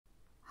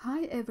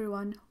Hi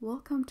everyone,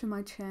 welcome to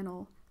my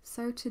channel.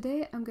 So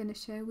today I'm going to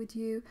share with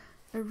you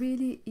a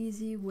really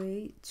easy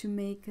way to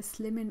make a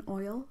slimming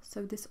oil.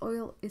 So this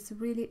oil is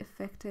really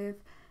effective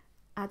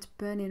at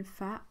burning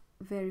fat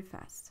very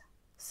fast.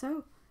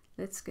 So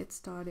let's get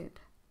started.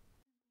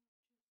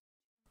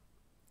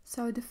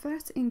 So the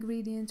first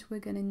ingredient we're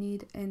going to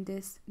need in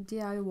this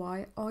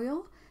DIY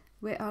oil,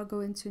 we are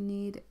going to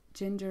need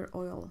ginger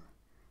oil.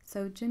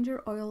 So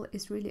ginger oil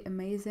is really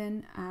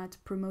amazing at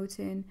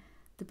promoting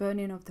the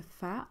burning of the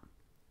fat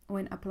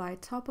when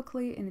applied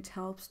topically, and it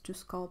helps to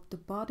sculpt the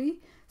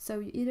body. So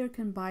you either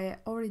can buy it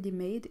already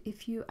made.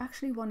 If you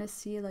actually want to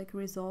see like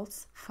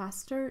results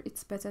faster,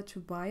 it's better to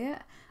buy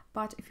it.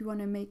 But if you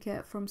want to make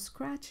it from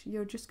scratch,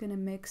 you're just going to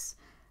mix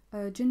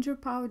ginger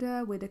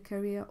powder with a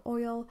carrier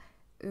oil,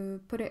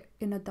 put it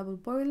in a double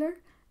boiler,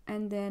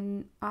 and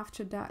then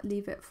after that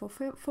leave it for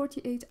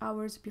 48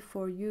 hours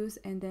before use,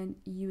 and then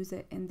use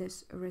it in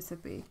this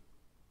recipe.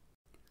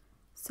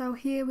 So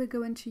here we're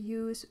going to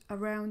use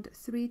around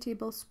 3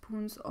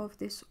 tablespoons of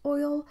this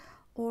oil,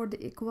 or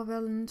the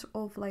equivalent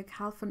of like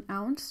half an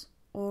ounce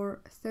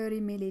or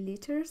 30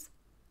 milliliters.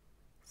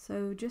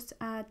 So just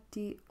add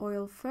the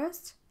oil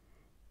first,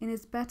 and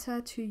it's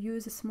better to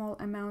use a small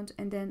amount,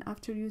 and then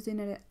after using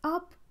it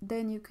up,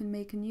 then you can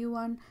make a new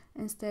one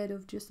instead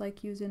of just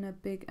like using a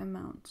big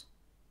amount.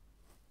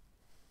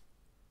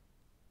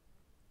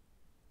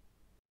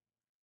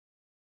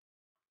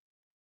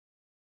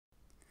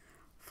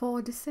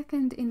 For the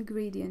second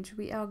ingredient,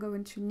 we are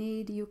going to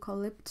need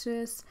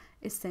eucalyptus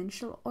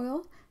essential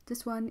oil.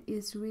 This one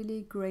is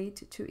really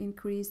great to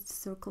increase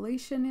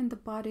circulation in the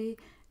body,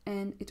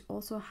 and it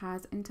also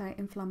has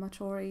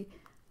anti-inflammatory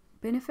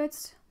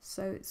benefits.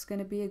 So it's going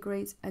to be a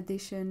great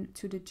addition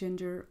to the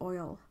ginger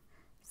oil.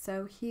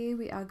 So here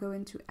we are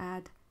going to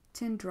add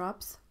 10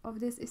 drops of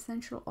this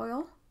essential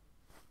oil.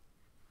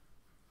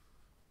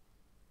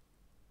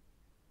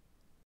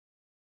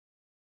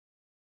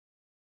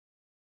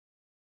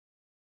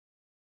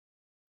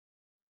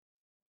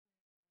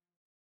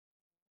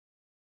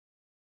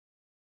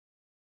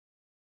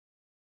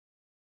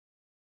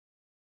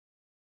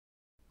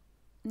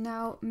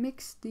 Now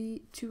mix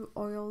the two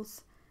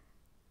oils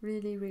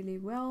really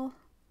well.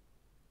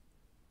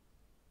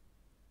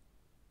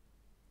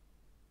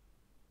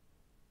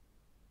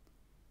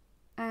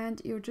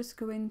 And you're just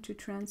going to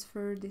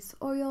transfer this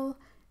oil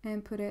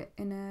and put it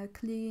in a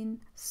clean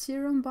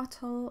serum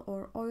bottle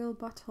or oil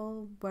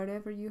bottle,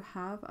 whatever you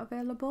have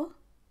available.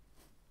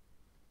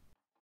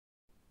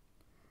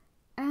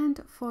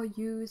 And for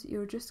use,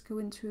 you're just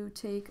going to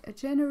take a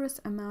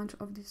generous amount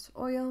of this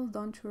oil.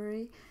 Don't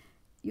worry,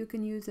 you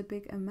can use a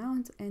big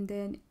amount and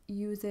then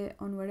use it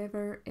on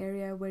whatever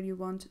area where you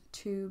want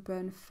to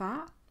burn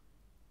fat,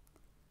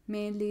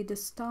 mainly the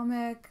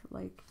stomach,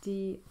 like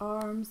the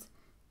arms.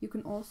 You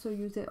can also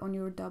use it on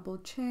your double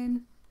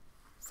chin.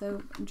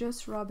 So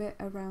just rub it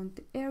around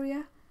the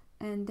area,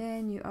 and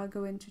then you are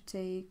going to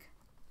take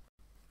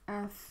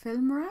a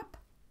film wrap,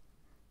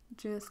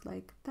 just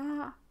like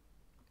that,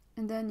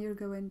 and then you're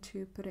going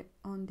to put it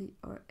on the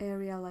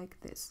area like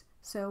this.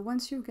 So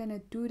once you're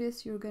gonna do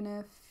this, you're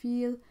gonna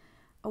feel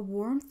a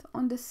warmth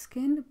on the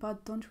skin,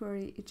 but don't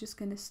worry, it's just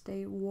gonna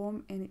stay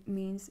warm, and it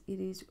means it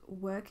is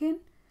working.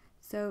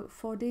 So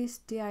for this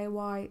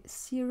DIY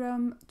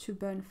serum to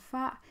burn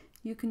fat,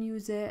 you can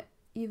use it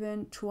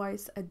even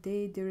twice a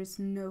day, there is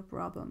no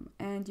problem,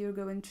 and you're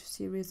going to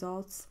see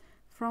results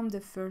from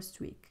the first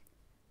week.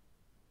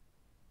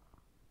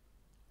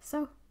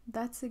 So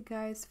that's it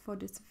guys for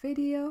this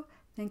video.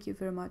 Thank you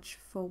very much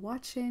for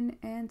watching,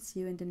 and see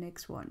you in the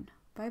next one.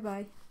 Bye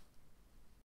bye.